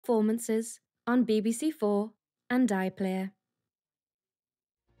performances on BBC4 and iPlayer.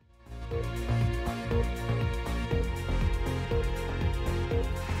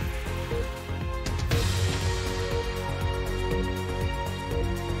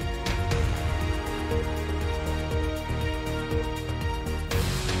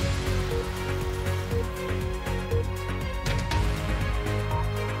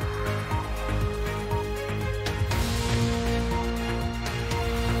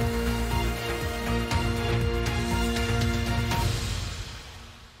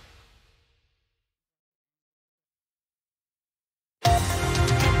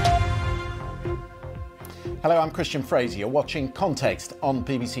 Hello, I'm Christian Fraser. You're watching Context on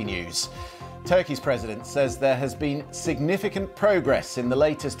BBC News. Turkey's president says there has been significant progress in the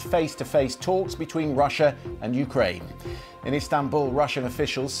latest face-to-face talks between Russia and Ukraine. In Istanbul, Russian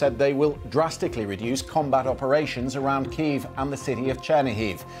officials said they will drastically reduce combat operations around Kyiv and the city of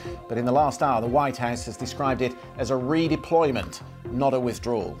Chernihiv. But in the last hour, the White House has described it as a redeployment, not a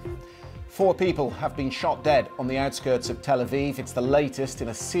withdrawal. 4 people have been shot dead on the outskirts of Tel Aviv. It's the latest in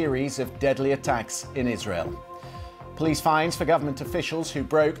a series of deadly attacks in Israel. Police fines for government officials who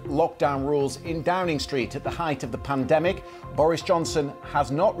broke lockdown rules in Downing Street at the height of the pandemic. Boris Johnson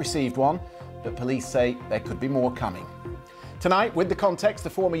has not received one, but police say there could be more coming. Tonight, with the context, the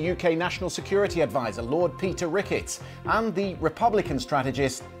former UK National Security Advisor, Lord Peter Ricketts, and the Republican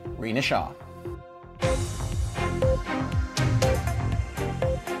strategist, Rina Shah.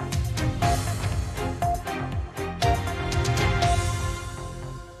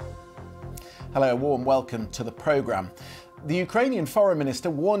 Hello, a warm welcome to the programme. The Ukrainian foreign minister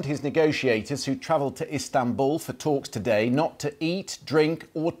warned his negotiators who travelled to Istanbul for talks today not to eat, drink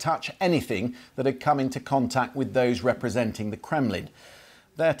or touch anything that had come into contact with those representing the Kremlin.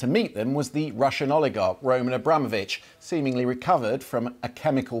 There to meet them was the Russian oligarch Roman Abramovich, seemingly recovered from a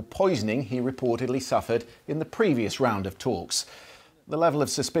chemical poisoning he reportedly suffered in the previous round of talks. The level of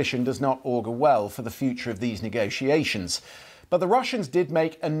suspicion does not augur well for the future of these negotiations. But the Russians did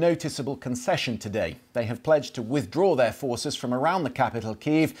make a noticeable concession today. They have pledged to withdraw their forces from around the capital,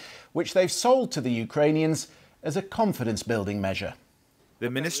 Kyiv, which they've sold to the Ukrainians as a confidence-building measure. The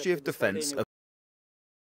Ministry of Defence